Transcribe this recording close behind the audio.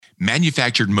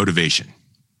Manufactured motivation.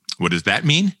 What does that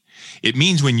mean? It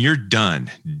means when you're done,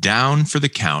 down for the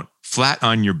count, flat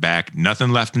on your back,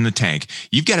 nothing left in the tank,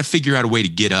 you've got to figure out a way to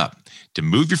get up, to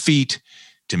move your feet,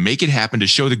 to make it happen, to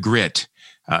show the grit,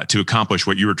 to accomplish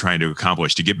what you were trying to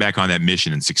accomplish, to get back on that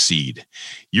mission and succeed.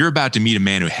 You're about to meet a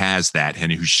man who has that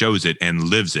and who shows it and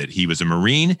lives it. He was a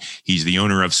Marine. He's the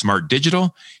owner of Smart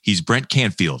Digital. He's Brent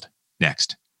Canfield.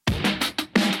 Next.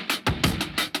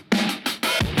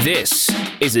 This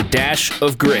is A Dash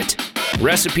of Grit.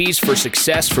 Recipes for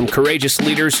success from courageous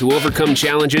leaders who overcome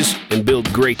challenges and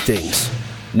build great things.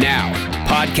 Now,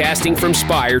 podcasting from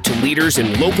Spire to leaders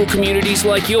in local communities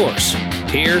like yours,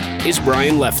 here is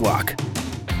Brian Leflock.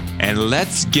 And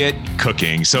let's get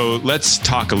cooking. So let's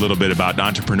talk a little bit about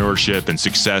entrepreneurship and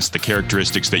success, the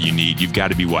characteristics that you need. You've got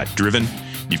to be what? Driven.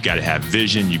 You've got to have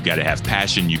vision. You've got to have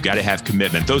passion. You've got to have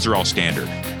commitment. Those are all standard.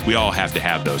 We all have to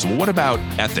have those. Well, what about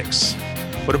ethics?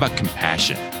 What about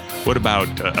compassion? What about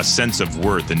a sense of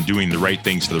worth and doing the right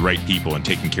things for the right people and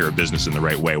taking care of business in the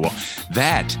right way? Well,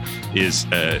 that is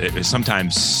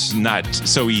sometimes not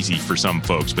so easy for some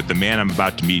folks, but the man I'm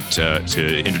about to meet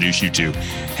to introduce you to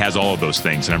has all of those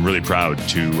things. And I'm really proud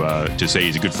to say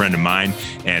he's a good friend of mine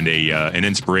and an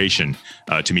inspiration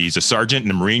to me. He's a sergeant in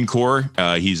the Marine Corps.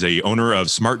 He's the owner of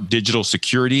Smart Digital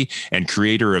Security and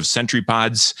creator of Sentry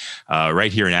pods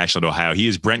right here in Ashland, Ohio. He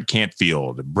is Brent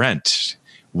Canfield. Brent,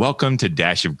 welcome to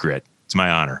Dash of Grit. It's my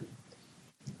honor.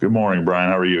 Good morning,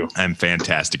 Brian. How are you? I'm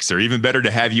fantastic, sir. Even better to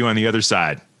have you on the other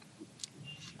side.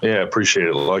 Yeah, appreciate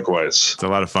it. Likewise. It's a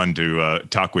lot of fun to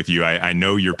talk with you. I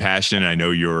know your passion. I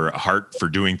know your heart for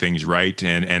doing things right.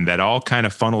 And that all kind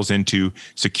of funnels into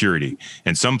security.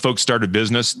 And some folks start a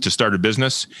business to start a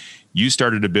business. You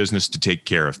started a business to take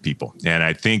care of people. And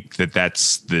I think that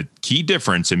that's the key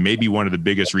difference and maybe one of the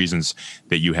biggest reasons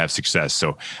that you have success.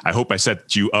 So I hope I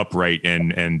set you up right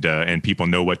and people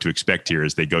know what to expect here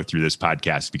as they go through this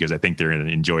podcast, because I think they're going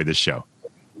to enjoy this show.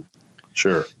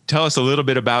 Sure. Tell us a little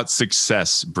bit about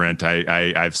success, Brent.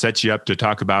 I've set you up to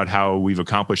talk about how we've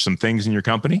accomplished some things in your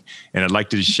company, and I'd like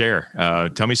to share.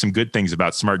 Tell me some good things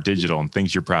about Smart Digital and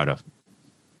things you're proud of.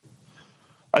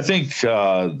 I think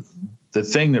the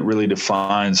thing that really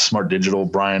defines Smart Digital,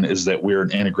 Brian, is that we're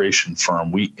an integration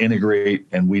firm. We integrate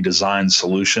and we design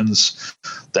solutions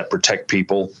that protect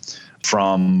people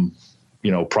from,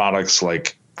 products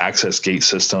like access gate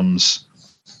systems,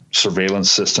 surveillance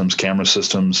systems, camera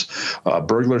systems,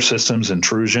 burglar systems,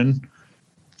 intrusion.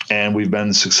 And we've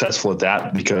been successful at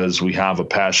that because we have a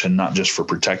passion not just for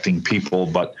protecting people,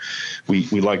 but we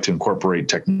like to incorporate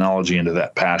technology into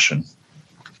that passion.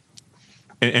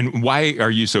 And why are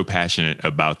you so passionate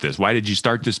about this? Why did you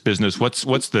start this business?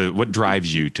 What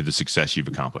drives you to the success you've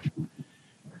accomplished?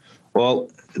 Well,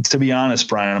 to be honest,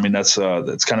 Brian, I mean, that's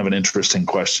kind of an interesting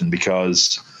question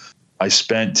because I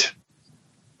spent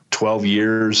 12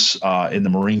 years in the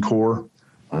Marine Corps.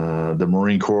 The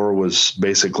Marine Corps was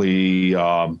basically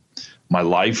my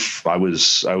life. I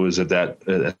was at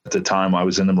the time I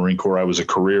was in the Marine Corps. I was a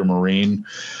career Marine,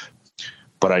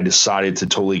 but I decided to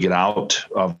totally get out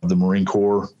of the Marine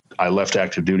Corps. I left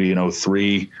active duty in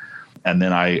 2003, and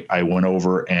then I went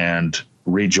over and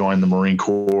rejoined the Marine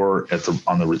Corps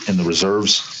in the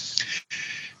reserves.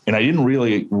 And I didn't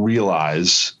really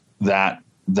realize that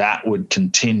would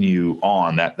continue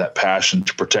on, that passion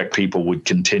to protect people would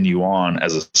continue on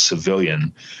as a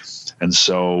civilian. And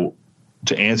so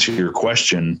to answer your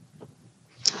question,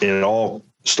 it all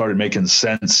started making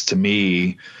sense to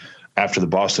me after the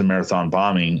Boston Marathon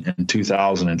bombing in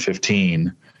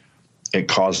 2015. It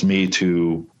caused me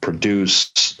to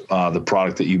produce the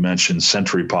product that you mentioned,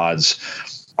 Sentry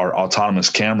pods, our autonomous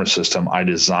camera system. I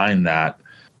designed that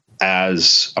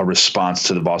as a response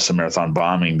to the Boston Marathon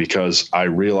bombing because I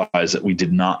realized that we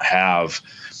did not have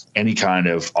any kind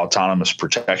of autonomous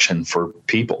protection for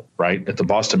people, right? At the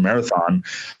Boston Marathon,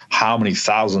 how many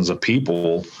thousands of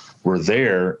people were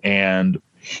there? And,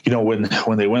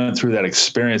 when they went through that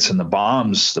experience and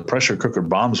the pressure cooker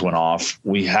bombs went off,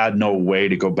 we had no way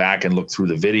to go back and look through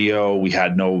the video. We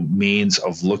had no means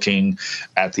of looking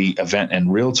at the event in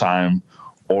real time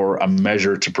or a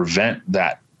measure to prevent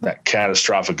that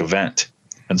catastrophic event.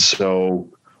 And so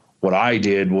what I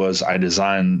did was I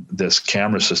designed this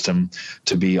camera system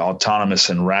to be autonomous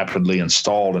and rapidly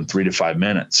installed in 3 to 5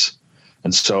 minutes.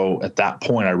 And so at that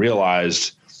point, I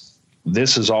realized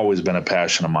this has always been a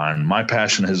passion of mine. My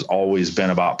passion has always been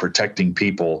about protecting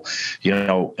people.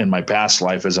 In my past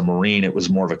life as a Marine, it was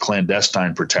more of a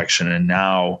clandestine protection. And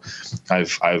now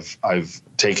I've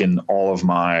taken all of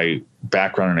my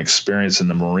background and experience in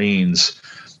the Marines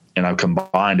and I've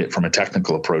combined it from a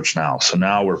technical approach now. So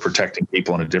now we're protecting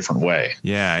people in a different way.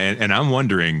 Yeah. And I'm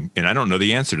wondering, and I don't know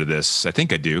the answer to this. I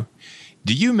think I do.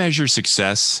 Do you measure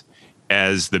success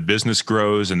as the business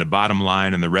grows and the bottom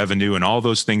line and the revenue and all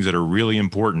those things that are really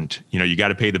important? You know, you got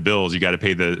to pay the bills, you got to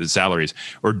pay the salaries.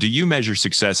 Or do you measure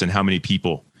success in how many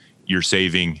people you're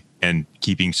saving and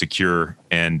keeping secure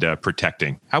and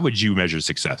protecting? How would you measure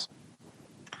success?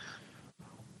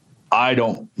 I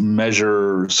don't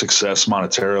measure success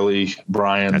monetarily,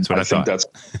 Brian. That's what I think thought.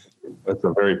 That's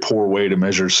a very poor way to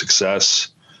measure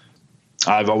success.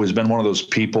 I've always been one of those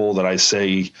people that I say,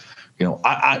 you know,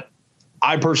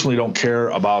 I personally don't care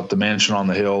about the mansion on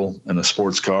the hill and the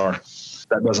sports car.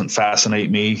 That doesn't fascinate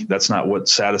me. That's not what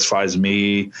satisfies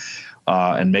me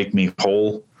and make me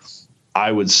whole.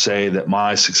 I would say that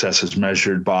my success is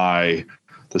measured by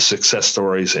the success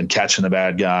stories and catching the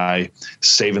bad guy,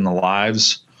 saving the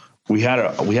lives. We had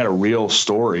a real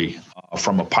story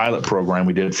from a pilot program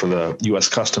we did for the U.S.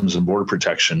 Customs and Border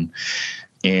Protection,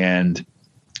 and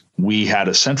we had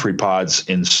a Sentry pods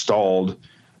installed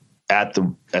at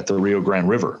the Rio Grande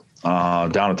River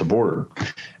down at the border,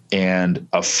 and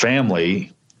a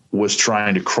family was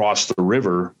trying to cross the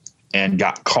river and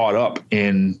got caught up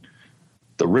in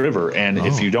the river. And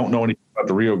if you don't know anything about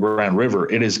the Rio Grande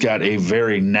River, it has got a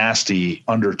very nasty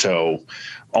undertow,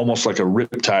 almost like a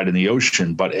riptide in the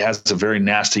ocean, but it has a very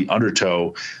nasty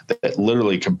undertow that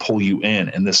literally can pull you in.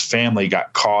 And this family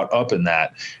got caught up in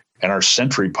that. And our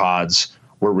Sentry pods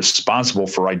were responsible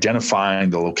for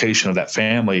identifying the location of that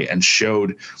family and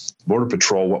showed Border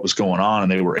Patrol what was going on.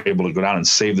 And they were able to go down and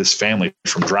save this family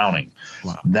from drowning.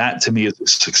 Wow. That to me is a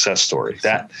success story.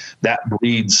 That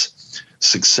breeds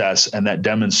success, and that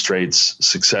demonstrates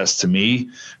success to me,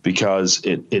 because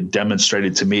it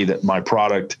demonstrated to me that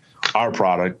our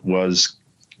product was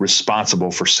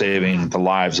responsible for saving the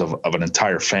lives of an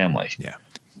entire family. Yeah.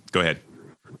 Go ahead.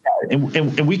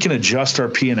 And we can adjust our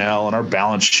P&L and our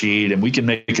balance sheet, and we can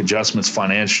make adjustments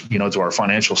to our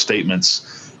financial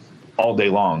statements all day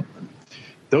long.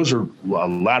 Those are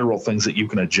lateral things that you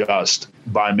can adjust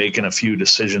by making a few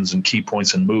decisions and key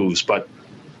points and moves. But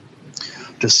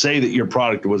to say that your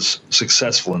product was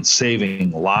successful in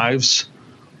saving lives,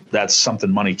 that's something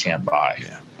money can't buy.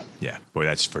 Yeah. Boy,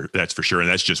 that's for sure. And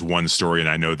that's just one story. And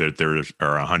I know that there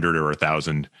are 100 or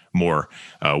 1,000 more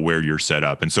where you're set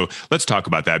up. And so let's talk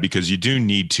about that, because you do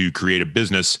need to create a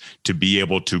business to be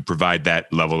able to provide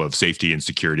that level of safety and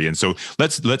security. And so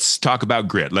let's talk about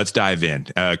grit. Let's dive in.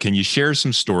 Can you share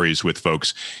some stories with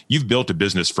folks? You've built a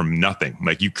business from nothing.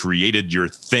 Like, you created your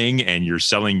thing and you're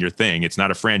selling your thing. It's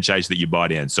not a franchise that you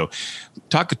bought in. So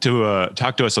talk to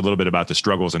us a little bit about the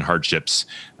struggles and hardships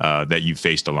that you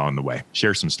faced along the way.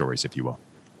 Share some stories, if you will.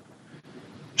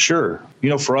 Sure.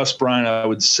 For us, Brian, I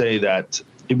would say that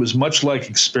it was much like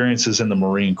experiences in the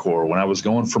Marine Corps. When I was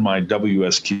going for my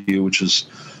WSQ, which is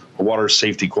a water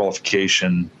safety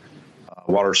qualification,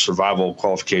 water survival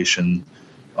qualification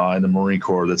in the Marine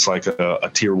Corps, that's like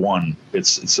a tier 1.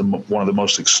 It's one of the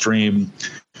most extreme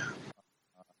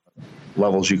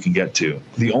levels you can get to.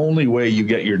 The only way you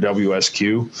get your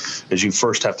WSQ is you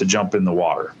first have to jump in the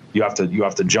water. You have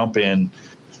to jump in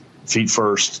feet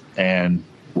first, and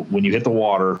when you hit the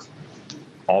water,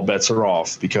 all bets are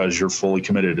off, because you're fully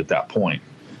committed at that point.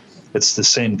 It's the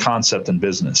same concept in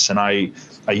business. And I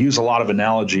use a lot of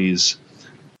analogies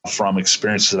from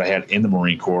experiences that I had in the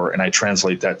Marine Corps, and I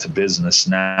translate that to business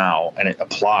now, and it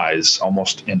applies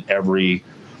almost in every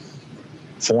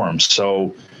form.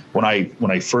 So when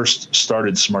I first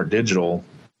started Smart Digital,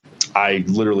 I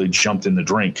literally jumped in the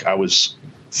drink. I was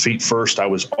feet first. I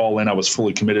was all in. I was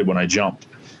fully committed when I jumped.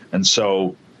 And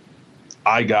so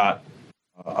I got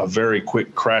a very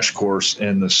quick crash course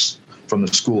from the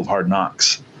School of Hard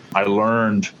Knocks. I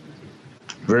learned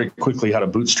very quickly how to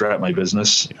bootstrap my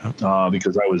business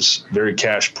because I was very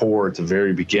cash poor at the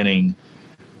very beginning,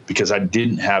 because I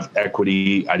didn't have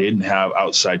equity. I didn't have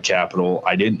outside capital.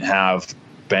 I didn't have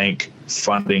bank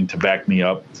funding to back me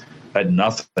up. I had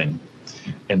nothing.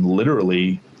 And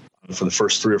literally, for the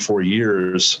first 3 or 4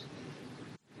 years,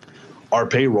 our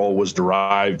payroll was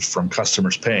derived from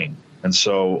customers paying. And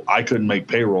so I couldn't make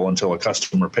payroll until a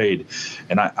customer paid.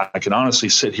 And I can honestly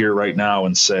sit here right now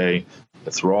and say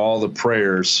that through all the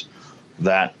prayers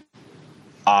that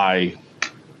I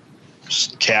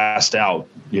cast out,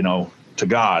 to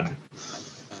God,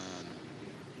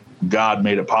 God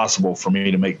made it possible for me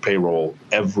to make payroll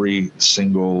every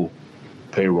single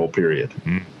payroll period.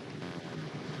 Mm-hmm.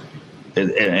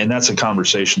 And that's a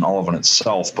conversation all of in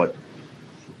itself, but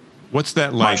what's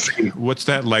that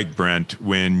like, Brent,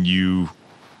 when you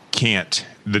can't,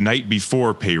 the night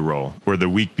before payroll or the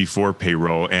week before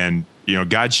payroll, and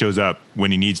God shows up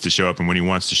when he needs to show up and when he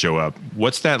wants to show up.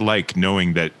 What's that like,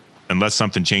 knowing that unless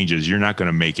something changes, you're not going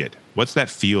to make it? What's that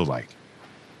feel like?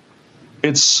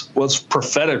 It's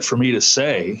prophetic for me to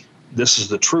say, this is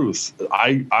the truth.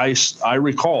 I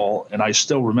recall, and I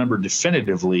still remember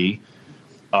definitively,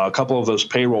 a couple of those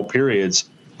payroll periods,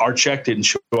 our check didn't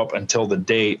show up until the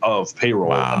day of payroll.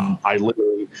 Wow. And I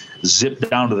literally zipped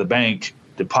down to the bank,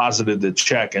 deposited the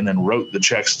check, and then wrote the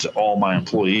checks to all my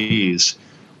employees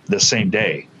the same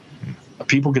day.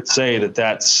 People could say that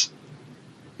that's,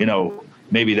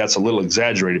 maybe that's a little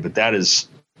exaggerated, but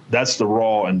that's the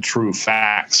raw and true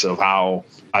facts of how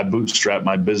I bootstrapped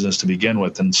my business to begin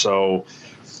with. And so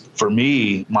for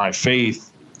me, my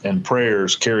faith and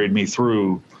prayers carried me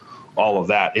through all of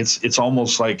that. It's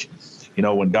almost like,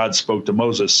 when God spoke to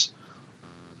Moses,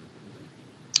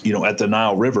 at the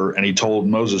Nile River, and he told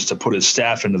Moses to put his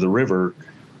staff into the river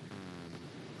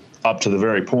up to the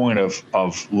very point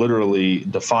of literally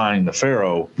defying the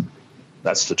Pharaoh.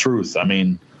 That's the truth. I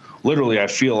mean, literally, I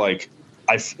feel like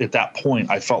at that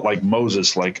point, I felt like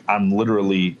Moses, like I'm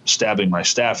literally stabbing my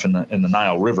staff in the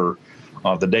Nile River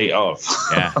the day of.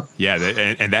 Yeah.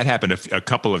 And that happened a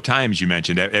couple of times, you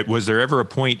mentioned. Was there ever a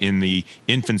point in the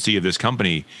infancy of this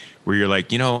company where you're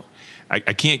like,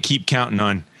 I can't keep counting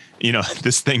on,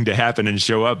 this thing to happen and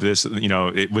show up? Was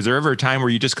there ever a time where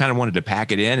you just kind of wanted to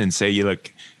pack it in and say,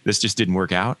 look, this just didn't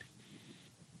work out?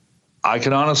 I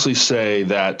can honestly say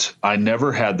that I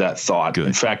never had that thought. Good.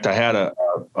 In fact, I had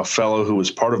a fellow who was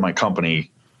part of my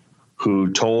company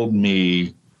who told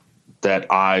me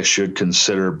that I should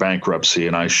consider bankruptcy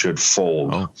and I should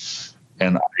fold. Oh.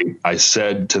 And I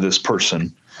said to this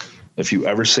person, if you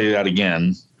ever say that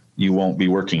again, you won't be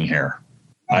working here.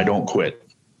 I don't quit.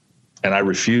 And I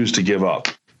refuse to give up.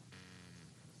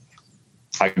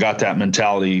 I got that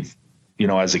mentality,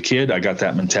 as a kid. I got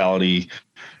that mentality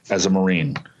as a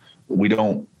Marine.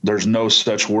 There's no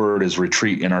such word as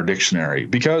retreat in our dictionary,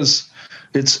 because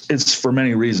it's for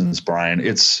many reasons, Brian.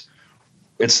 It's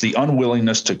the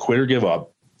unwillingness to quit or give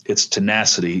up. It's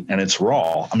tenacity, and it's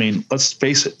raw. I mean, let's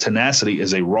face it, tenacity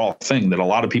is a raw thing that a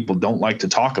lot of people don't like to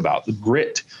talk about. The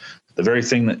grit, the very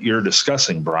thing that you're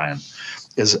discussing, Brian,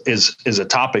 is a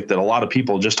topic that a lot of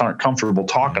people just aren't comfortable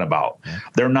talking about.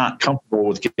 They're not comfortable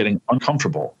with getting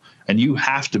uncomfortable, and you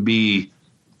have to be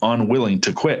unwilling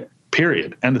to quit.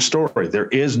 Period. End of story. There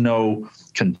is no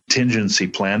contingency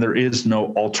plan. There is no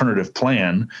alternative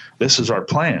plan. This is our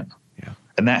plan. Yeah.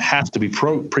 And that has to be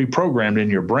pre-programmed in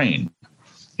your brain.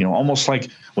 Almost like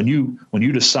when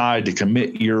you decide to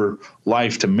commit your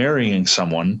life to marrying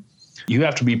someone, you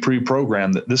have to be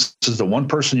pre-programmed that this is the one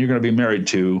person you're going to be married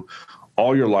to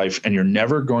all your life, and you're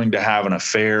never going to have an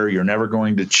affair. You're never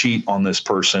going to cheat on this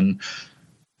person.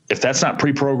 If that's not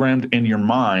pre-programmed in your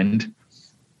mind,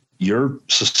 you're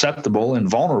susceptible and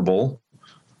vulnerable,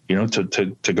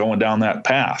 to going down that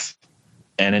path.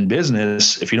 And in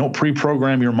business, if you don't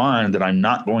pre-program your mind that I'm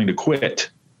not going to quit,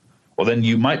 well, then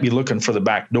you might be looking for the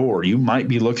back door. You might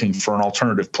be looking for an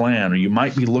alternative plan, or you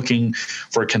might be looking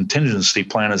for a contingency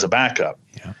plan as a backup.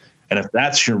 Yeah. And if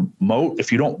that's your moat,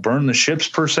 if you don't burn the ships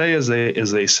per se, as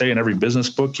they say in every business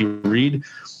book you read,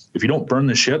 if you don't burn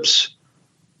the ships,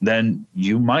 then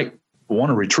you might want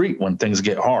to retreat when things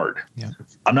get hard. Yeah.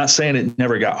 I'm not saying it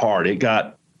never got hard. It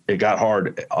got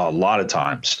hard a lot of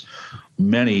times.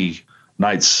 Many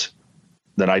nights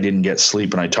that I didn't get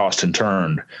sleep and I tossed and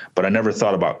turned, but I never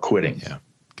thought about quitting. Yeah.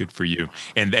 Good for you.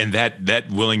 And that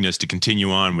willingness to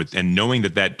continue on with, and knowing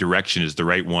that direction is the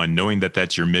right one, knowing that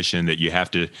that's your mission, that you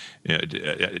have to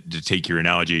take your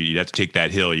analogy, you have to take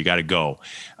that hill, you got to go.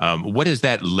 What has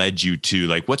that led you to?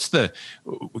 Like,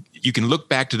 you can look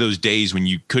back to those days when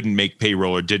you couldn't make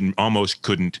payroll or almost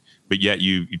couldn't, but yet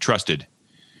you trusted.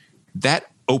 That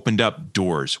opened up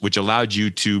doors, which allowed you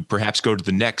to perhaps go to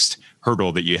the next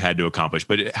hurdle that you had to accomplish.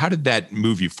 But how did that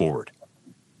move you forward?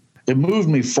 It moved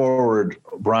me forward,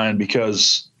 Brian,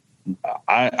 because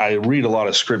I read a lot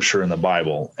of scripture in the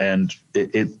Bible, and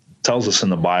it tells us in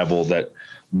the Bible that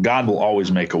God will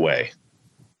always make a way.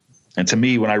 And to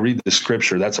me, when I read the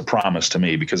scripture, that's a promise to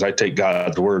me, because I take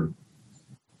God's word,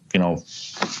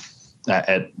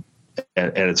 at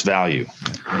its value.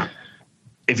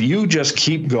 If you just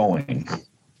keep going,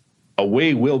 a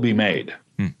way will be made.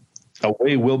 A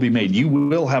way will be made. You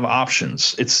will have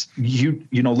options.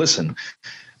 Listen,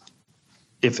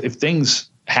 if things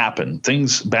happen,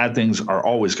 bad things are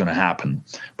always going to happen.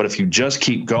 But if you just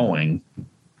keep going,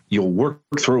 you'll work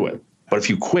through it. But if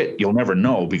you quit, you'll never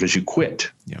know, because you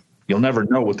quit. Yep. You'll never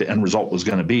know what the end result was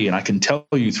going to be. And I can tell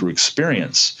you through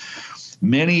experience,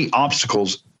 many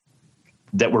obstacles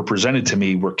that were presented to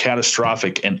me were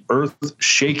catastrophic and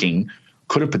earth-shaking,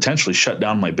 could have potentially shut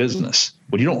down my business.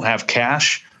 When you don't have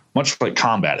cash, much like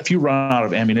combat, if you run out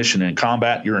of ammunition in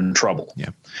combat, you're in trouble.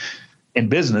 Yeah. In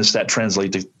business, that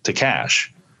translates to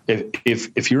cash.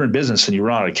 If you're in business and you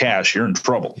run out of cash, you're in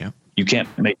trouble. Yeah. You can't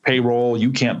make payroll.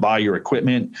 You can't buy your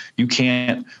equipment. You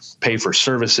can't pay for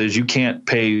services. You can't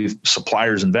pay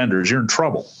suppliers and vendors. You're in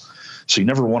trouble. So you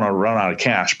never want to run out of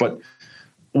cash. But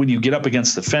when you get up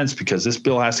against the fence, because this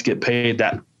bill has to get paid,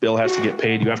 that bill has to get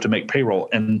paid, you have to make payroll,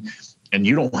 and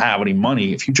you don't have any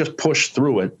money, if you just push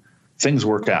through it, things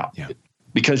work out. Yeah.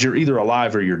 Because you're either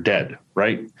alive or you're dead,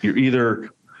 right? You're either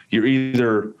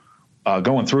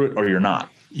going through it or you're not.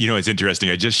 You know, it's interesting.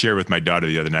 I just shared with my daughter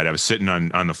the other night. I was sitting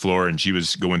on the floor and she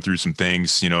was going through some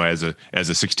things, you know, as a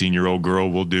 16-year-old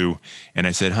girl will do. And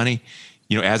I said, honey,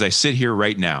 you know, as I sit here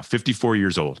right now, 54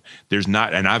 years old, and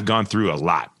I've gone through a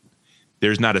lot.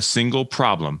 There's not a single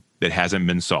problem that hasn't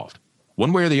been solved,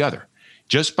 one way or the other,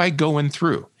 just by going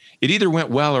through. It either went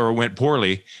well or it went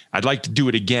poorly. I'd like to do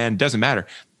it again. Doesn't matter.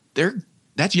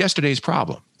 That's yesterday's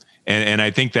problem. And I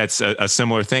think that's a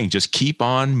similar thing. Just keep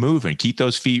on moving, keep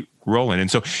those feet rolling. And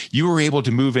so you were able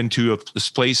to move into a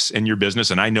place in your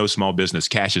business. And I know small business,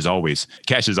 cash is always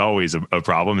a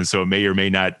problem. And so it may or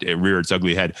may not rear its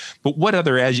ugly head. But what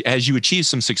other, as you achieve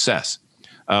some success,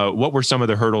 what were some of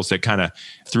the hurdles that kind of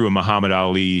threw a Muhammad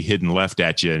Ali hidden left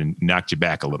at you and knocked you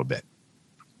back a little bit?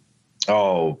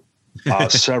 Oh,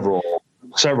 several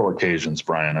occasions,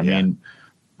 Brian. I mean,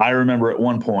 I remember at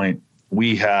one point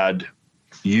we had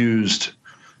used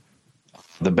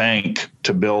the bank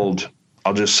to build,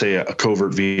 I'll just say, a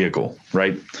covert vehicle,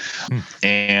 right?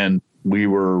 And we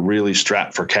were really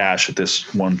strapped for cash at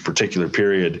this one particular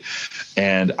period.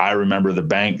 And I remember the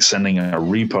bank sending a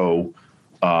repo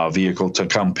vehicle to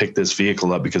come pick this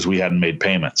vehicle up because we hadn't made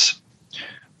payments.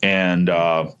 And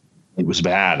it was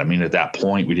bad. I mean, at that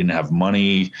point, we didn't have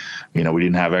money, we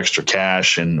didn't have extra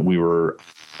cash, and we were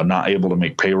not able to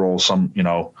make payroll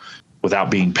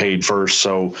without being paid first.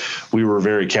 So we were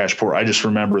very cash poor. I just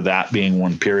remember that being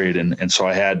one period. And so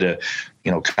I had to,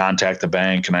 contact the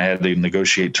bank, and I had to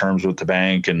negotiate terms with the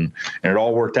bank, and it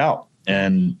all worked out.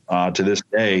 And to this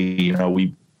day,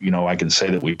 I can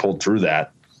say that we pulled through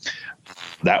that.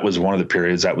 That was one of the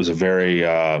periods. That was a very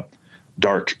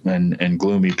dark and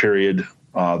gloomy period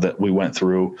that we went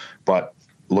through. But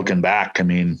looking back, I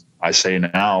mean, I say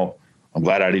now, I'm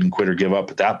glad I didn't quit or give up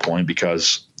at that point,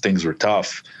 because things were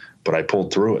tough, but I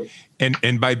pulled through it.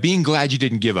 And by being glad you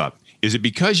didn't give up, is it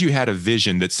because you had a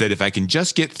vision that said, if I can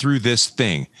just get through this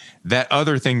thing, that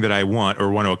other thing that I want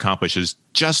to accomplish is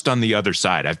just on the other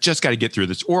side? I've just got to get through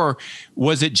this. Or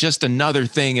was it just another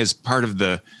thing as part of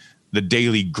the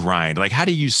daily grind? Like, how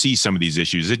do you see some of these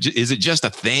issues? Is it just a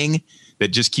thing that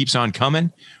just keeps on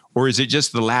coming? Or is it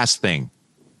just the last thing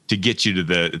to get you to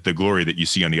the glory that you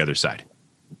see on the other side?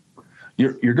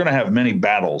 You're going to have many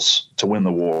battles to win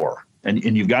the war.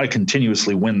 And you've got to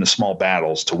continuously win the small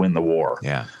battles to win the war.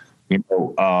 Yeah.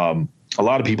 A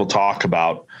lot of people talk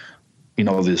about,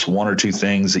 this one or two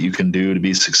things that you can do to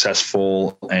be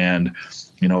successful. And,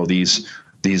 these,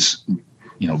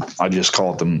 I just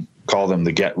call them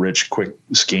the get rich quick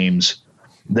schemes.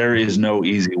 There is no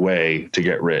easy way to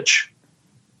get rich.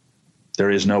 There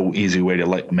is no easy way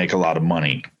to make a lot of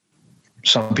money.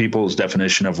 Some people's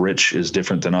definition of rich is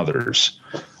different than others.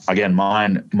 Again,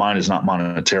 mine is not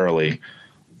monetarily.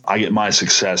 I get my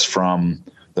success from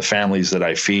the families that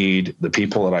I feed, the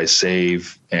people that I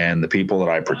save, and the people that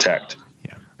I protect.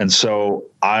 Yeah. And so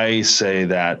I say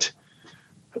that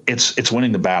it's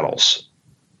winning the battles.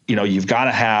 You've got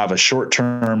to have a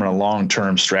short-term and a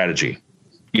long-term strategy.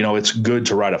 It's good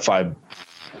to write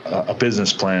a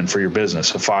business plan for your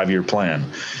business, a 5-year plan.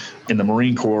 In the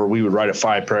Marine Corps, we would write a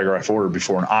 5-paragraph order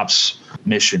before an ops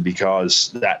mission,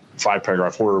 because that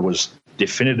 5-paragraph order was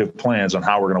definitive plans on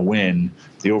how we're going to win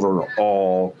the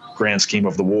overall grand scheme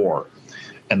of the war.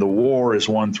 And the war is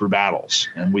won through battles.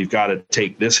 And we've got to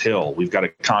take this hill. We've got to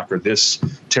conquer this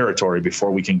territory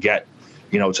before we can get,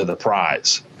 to the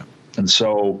prize. And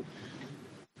so,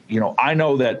 I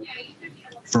know that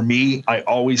for me, I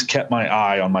always kept my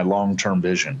eye on my long-term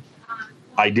vision.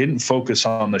 I didn't focus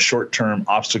on the short-term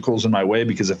obstacles in my way,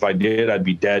 because if I did, I'd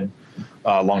be dead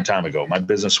a long time ago. My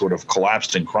business would have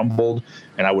collapsed and crumbled,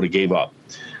 and I would have gave up,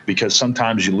 because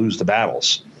sometimes you lose the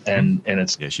battles. And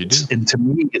it's, yes, you do. And to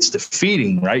me, it's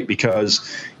defeating, right? Because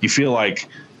you feel like,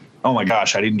 oh my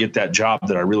gosh, I didn't get that job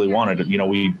that I really wanted.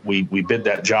 We bid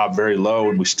that job very low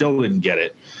and we still didn't get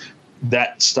it.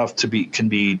 That stuff can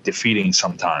be defeating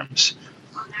sometimes,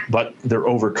 but they're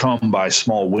overcome by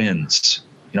small wins.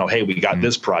 Hey, we got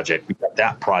this project, we got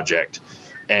that project.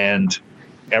 And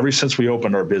ever since we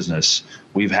opened our business,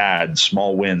 we've had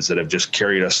small wins that have just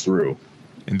carried us through.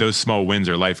 And those small wins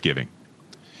are life-giving.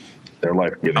 They're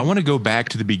life-giving. I want to go back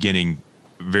to the beginning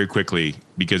very quickly,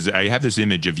 because I have this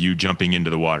image of you jumping into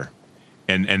the water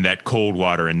and that cold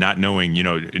water, and not knowing,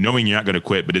 knowing you're not going to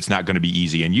quit, but it's not going to be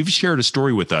easy. And you've shared a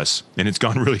story with us, and it's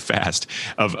gone really fast,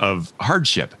 of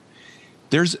hardship.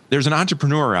 There's an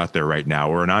entrepreneur out there right now,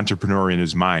 or an entrepreneur in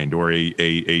his mind, or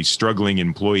a struggling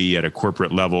employee at a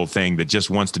corporate level thing that just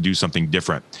wants to do something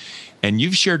different. And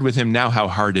you've shared with him now how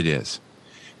hard it is.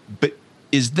 But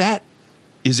is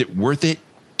it worth it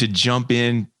to jump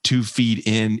in 2 feet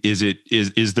in? Is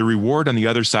the reward on the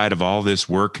other side of all this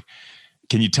work?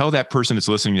 Can you tell that person that's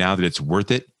listening now that it's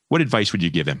worth it? What advice would you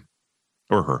give him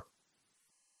or her?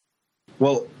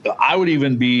 Well, I would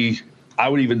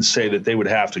even say that they would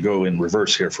have to go in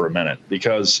reverse here for a minute,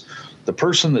 because the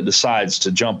person that decides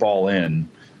to jump all in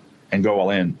and go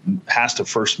all in has to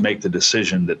first make the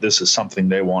decision that this is something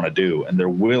they want to do, and they're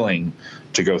willing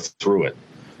to go through it.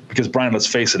 Because, Brian, let's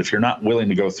face it, if you're not willing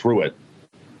to go through it,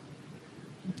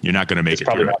 you're not going to make it.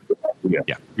 Probably not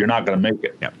yeah. You're not going to make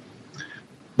it. Yeah.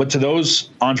 But to those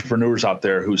entrepreneurs out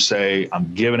there who say,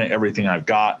 I'm giving it everything I've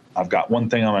got one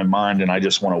thing on my mind and I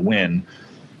just want to win,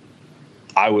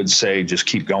 I would say just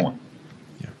keep going.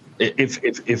 Yeah.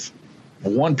 If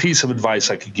one piece of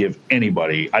advice I could give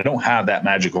anybody, I don't have that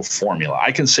magical formula.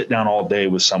 I can sit down all day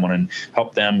with someone and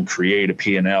help them create a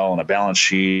P&L and a balance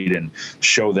sheet and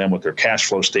show them what their cash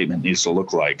flow statement needs to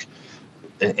look like.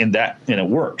 And it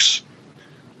works.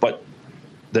 But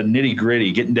the nitty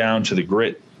gritty, getting down to the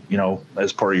grit,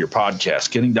 as part of your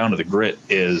podcast, getting down to the grit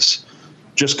is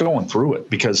just going through it,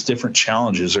 because different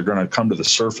challenges are going to come to the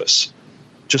surface,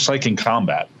 just like in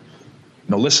combat.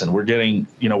 Listen, we're getting,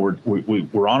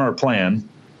 we're on our plan.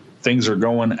 Things are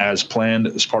going as planned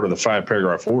as part of the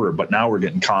 5-paragraph order, but now we're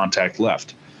getting contact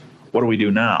left. What do we do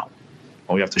now?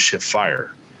 Well, we have to shift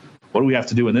fire. What do we have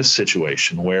to do in this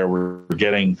situation where we're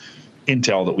getting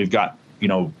intel that we've got,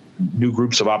 new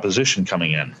groups of opposition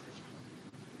coming in?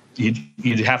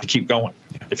 You'd have to keep going.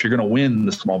 If you're going to win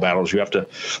the small battles, you have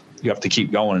to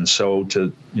keep going. And so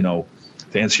to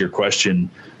answer your question,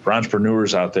 for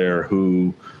entrepreneurs out there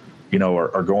who,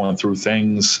 are going through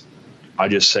things, I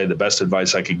just say the best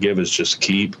advice I could give is just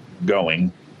keep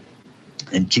going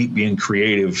and keep being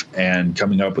creative and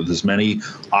coming up with as many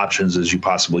options as you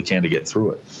possibly can to get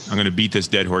through it. I'm going to beat this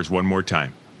dead horse one more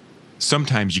time.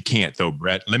 Sometimes you can't, though,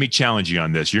 Brett. Let me challenge you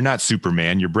on this. You're not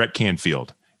Superman. You're Brent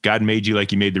Canfield. God made you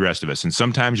like he made the rest of us. And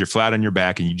sometimes you're flat on your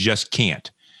back and you just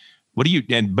can't. But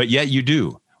yet you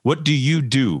do. What do you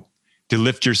do to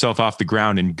lift yourself off the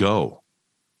ground and go?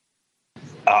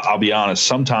 I'll be honest.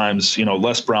 Sometimes,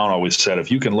 Les Brown always said, if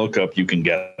you can look up, you can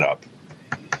get up.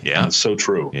 Yeah. And it's so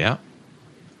true. Yeah.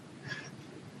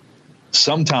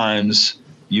 Sometimes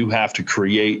you have to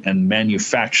create and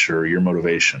manufacture your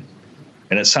motivation.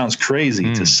 And it sounds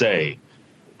crazy to say,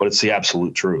 but it's the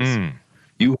absolute truth.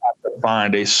 You have to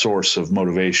find a source of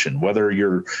motivation, whether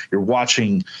you're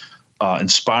watching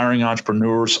inspiring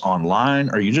entrepreneurs online,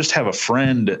 or you just have a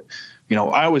friend.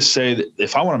 I always say that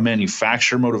if I want to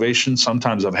manufacture motivation,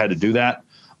 sometimes I've had to do that.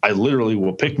 I literally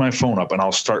will pick my phone up and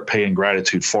I'll start paying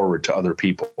gratitude forward to other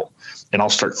people. And I'll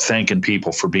start thanking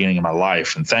people for being in my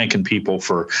life and thanking people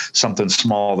for something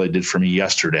small they did for me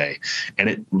yesterday. And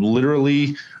it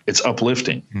literally, it's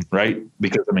uplifting, right?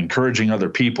 Because I'm encouraging other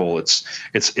people. It's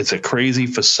a crazy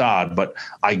facade, but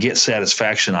I get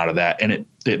satisfaction out of that, and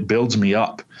it builds me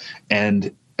up.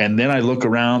 And then I look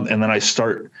around and then I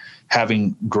start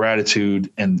having gratitude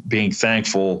and being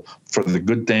thankful for the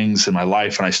good things in my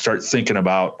life. And I start thinking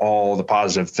about all the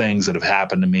positive things that have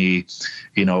happened to me,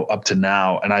 up to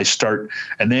now.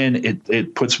 And then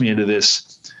it puts me into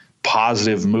this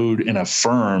positive mood and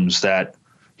affirms that,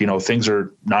 things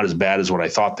are not as bad as what I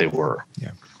thought they were.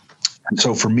 Yeah. And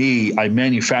so for me, I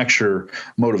manufacture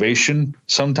motivation.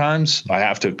 Sometimes I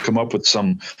have to come up with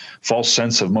some false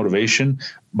sense of motivation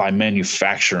by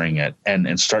manufacturing it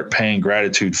and start paying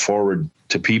gratitude forward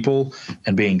to people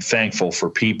and being thankful for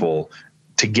people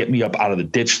to get me up out of the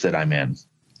ditch that I'm in.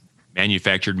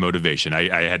 Manufactured motivation.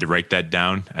 I had to write that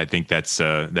down. I think that's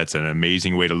an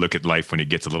amazing way to look at life when it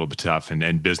gets a little bit tough,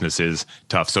 and business is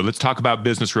tough. So let's talk about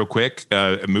business real quick.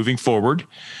 Moving forward,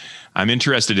 I'm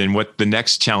interested in what the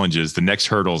next challenges, the next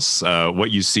hurdles,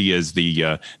 what you see as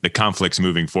the conflicts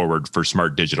moving forward for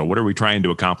Smart Digital. What are we trying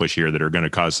to accomplish here that are going to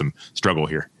cause some struggle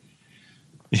here?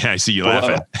 Yeah, I see you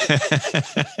laughing.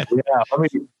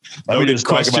 Let me just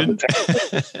question.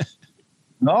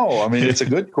 No, it's a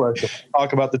good question.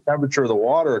 Talk about the temperature of the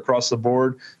water across the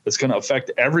board. That's going to affect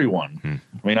everyone.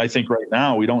 I think right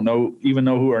now we don't even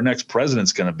know who our next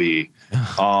president's going to be.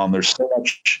 There's so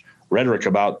much rhetoric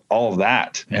about all of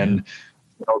that. And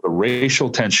the racial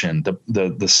tension,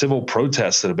 the civil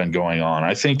protests that have been going on.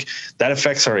 I think that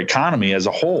affects our economy as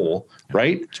a whole,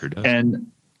 right? Sure does.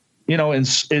 And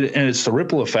it's the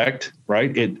ripple effect,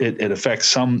 right? It affects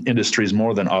some industries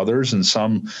more than others, and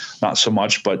some not so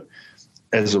much. But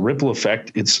as a ripple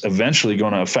effect, it's eventually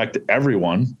going to affect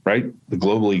everyone, right? The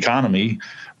global economy,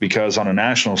 because on a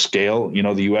national scale,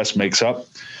 the U.S. makes up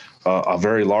a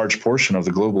very large portion of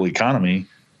the global economy.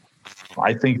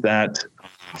 I think that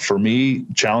for me,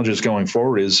 challenges going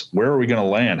forward is, where are we going to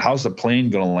land? How's the plane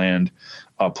going to land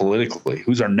politically?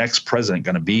 Who's our next president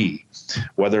going to be?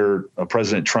 Whether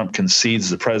President Trump concedes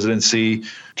the presidency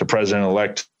to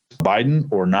President-elect Biden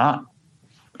or not.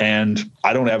 And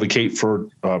I don't advocate for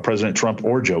President Trump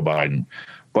or Joe Biden,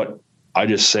 but I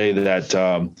just say that,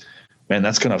 man,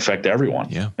 that's going to affect everyone.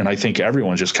 Yeah. And I think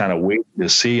everyone's just kind of waiting to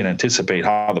see and anticipate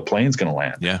how the plane's going to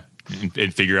land. Yeah.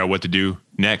 And figure out what to do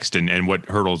next, and what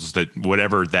hurdles that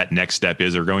whatever that next step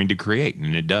is are going to create.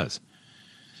 And it does.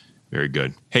 Very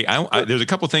good. Hey, there's a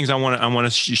couple of things I want to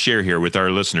share here with our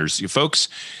listeners. You folks,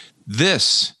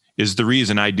 this is the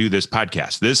reason I do this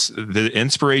podcast. The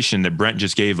inspiration that Brent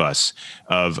just gave us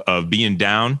of being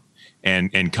down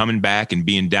and coming back, and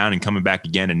being down and coming back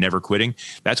again and never quitting.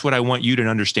 That's what I want you to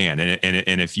understand.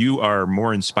 And if you are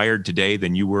more inspired today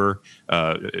than you were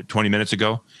 20 minutes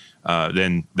ago,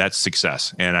 then that's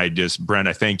success. And Brent,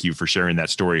 I thank you for sharing that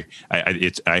story.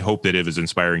 I hope that it was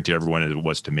inspiring to everyone as it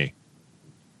was to me.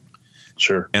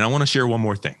 Sure. And I want to share one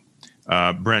more thing.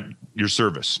 Brent, your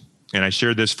service. And I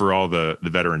share this for all the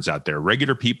veterans out there.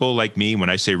 Regular people like me, when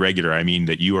I say regular, I mean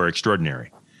that you are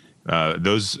extraordinary.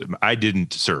 I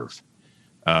didn't serve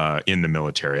in the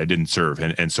military. I didn't serve.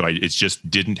 And so it just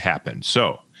didn't happen.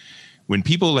 So when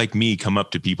people like me come up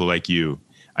to people like you,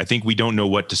 I think we don't know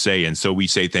what to say. And so we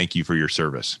say, thank you for your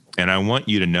service. And I want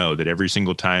you to know that every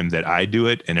single time that I do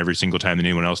it, and every single time that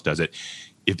anyone else does it,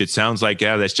 if it sounds like,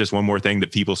 that's just one more thing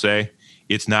that people say,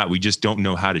 it's not. We just don't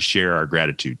know how to share our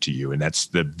gratitude to you. And that's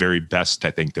the very best,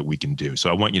 I think, that we can do. So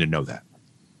I want you to know that.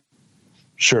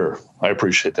 Sure. I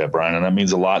appreciate that, Brian. And that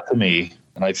means a lot to me.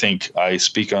 And I think I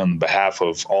speak on behalf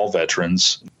of all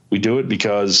veterans. We do it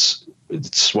because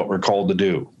it's what we're called to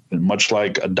do. And much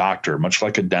like a doctor, much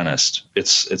like a dentist,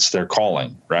 it's their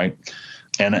calling, right?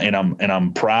 And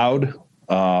I'm proud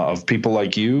of people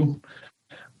like you,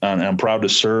 and I'm proud to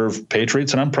serve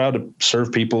patriots, and I'm proud to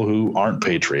serve people who aren't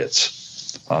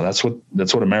patriots. That's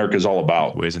what America is all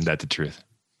about. Well, isn't that the truth?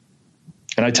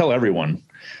 And I tell everyone,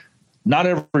 not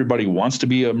everybody wants to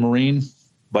be a Marine,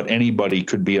 but anybody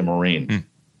could be a Marine.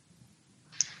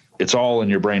 It's all in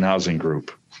your brain housing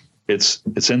group. It's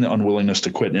in the unwillingness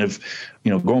to quit. And if,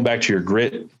 going back to your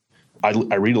grit, I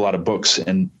read a lot of books,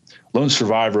 and Lone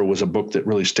Survivor was a book that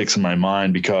really sticks in my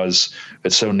mind because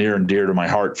it's so near and dear to my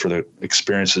heart for the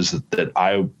experiences that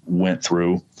I went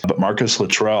through. But Marcus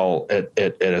Luttrell at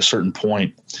a certain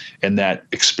point in that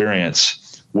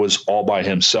experience was all by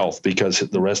himself because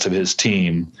the rest of his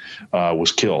team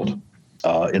was killed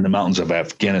in the mountains of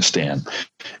Afghanistan.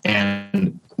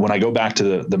 And when I go back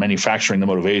to the manufacturing, the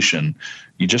motivation,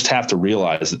 you just have to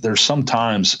realize that there's some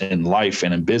times in life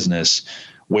and in business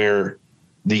where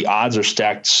the odds are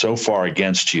stacked so far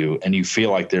against you and you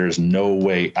feel like there is no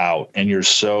way out, and you're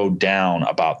so down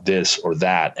about this or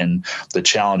that and the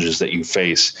challenges that you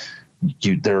face.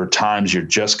 There are times you're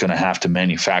just going to have to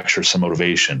manufacture some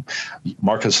motivation.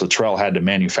 Marcus Luttrell had to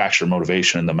manufacture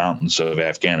motivation in the mountains of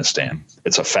Afghanistan.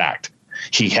 It's a fact.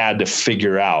 He had to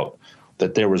figure out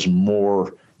that there was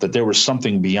more, that there was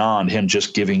something beyond him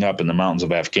just giving up in the mountains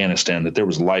of Afghanistan, that there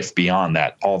was life beyond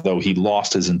that. Although he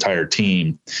lost his entire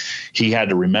team, he had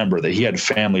to remember that he had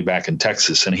family back in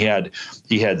Texas, and he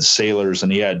had sailors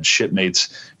and he had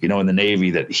shipmates, in the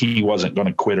Navy that he wasn't going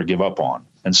to quit or give up on.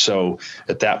 And so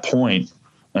at that point,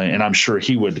 and I'm sure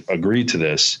he would agree to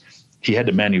this, he had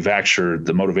to manufacture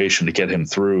the motivation to get him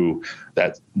through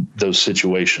those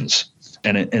situations.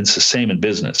 And it's the same in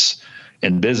business.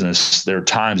 In business, there are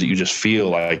times that you just feel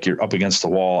like you're up against the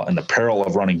wall, and the peril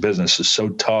of running business is so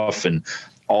tough and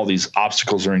all these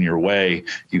obstacles are in your way.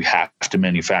 You have to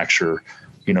manufacture,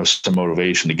 some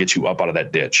motivation to get you up out of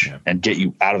that ditch and get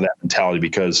you out of that mentality,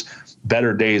 because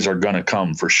better days are going to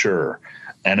come for sure.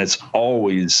 And it's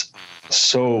always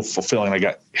so fulfilling. I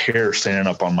got hair standing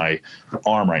up on my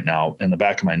arm right now in the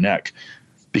back of my neck,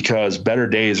 because better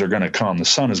days are going to come. The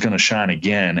sun is going to shine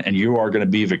again, and you are going to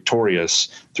be victorious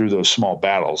through those small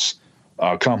battles,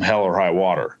 come hell or high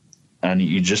water. And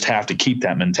you just have to keep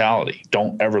that mentality.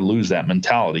 Don't ever lose that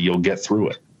mentality. You'll get through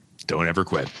it. Don't ever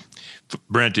quit.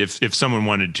 Brent, if someone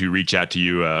wanted to reach out to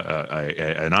you,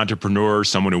 an entrepreneur,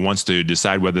 someone who wants to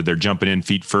decide whether they're jumping in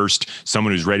feet first,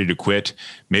 someone who's ready to quit,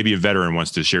 maybe a veteran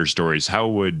wants to share stories, how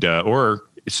would, or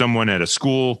someone at a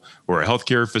school or a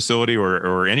healthcare facility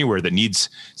or anywhere that needs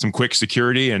some quick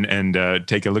security and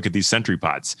take a look at these Sentry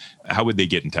pods, how would they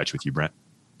get in touch with you, Brent?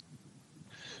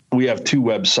 We have two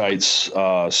websites,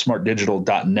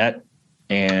 smartdigital.net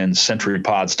and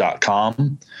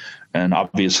sentrypods.com. And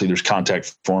obviously there's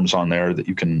contact forms on there that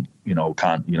you can,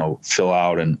 fill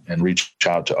out and reach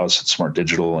out to us at Smart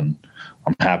Digital. And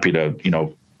I'm happy to,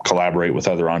 collaborate with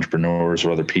other entrepreneurs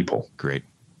or other people. Great.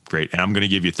 And I'm going to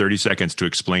give you 30 seconds to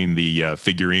explain the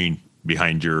figurine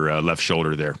behind your left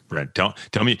shoulder there, Brent. Tell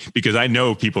me, because I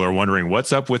know people are wondering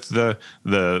what's up with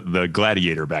the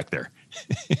gladiator back there.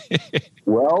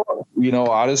 Well,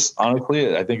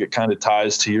 honestly, I think it kind of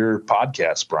ties to your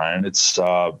podcast, Brian. It's,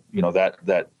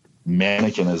 that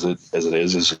mannequin as it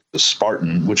is a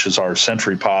Spartan, which is our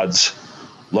Sentry Pods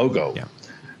logo. Yeah.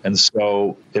 And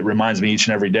so it reminds me each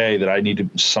and every day that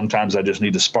sometimes I just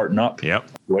need to Spartan up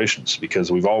situations,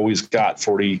 because we've always got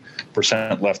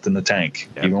 40% left in the tank,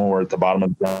 even when we're at the bottom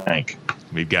of the tank.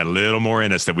 We've got a little more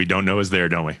in us that we don't know is there,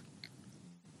 don't we?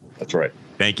 That's right.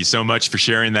 Thank you so much for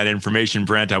sharing that information,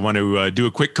 Brent. I want to do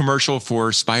a quick commercial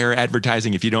for Spire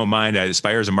Advertising, if you don't mind.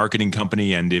 Spire is a marketing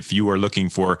company, and if you are looking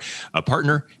for a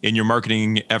partner in your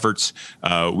marketing efforts,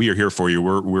 we are here for you.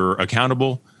 We're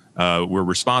accountable. We're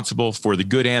responsible for the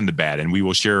good and the bad, and we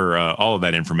will share all of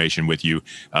that information with you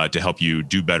to help you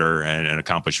do better and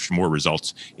accomplish more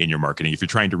results in your marketing. If you're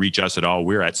trying to reach us at all,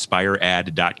 we're at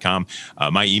spiread.com.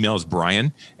 My email is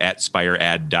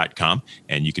brian@spiread.com,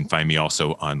 and you can find me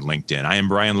also on LinkedIn. I am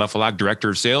Brian Lefelock, Director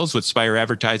of Sales with Spire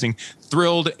Advertising.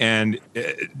 Thrilled and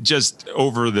just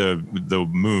over the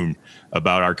moon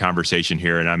about our conversation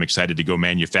here, and I'm excited to go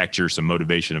manufacture some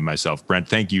motivation of myself. Brent,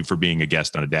 thank you for being a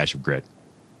guest on A Dash of Grit.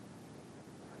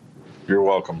 You're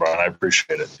welcome, Brian. I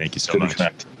appreciate it. Thank you so much.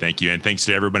 Thank you. And thanks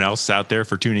to everyone else out there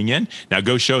for tuning in. Now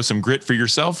go show some grit for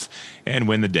yourself and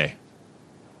win the day.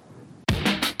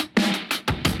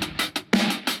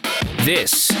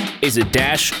 This is A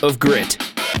Dash of Grit.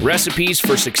 Recipes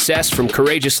for success from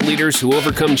courageous leaders who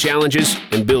overcome challenges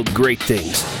and build great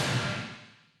things.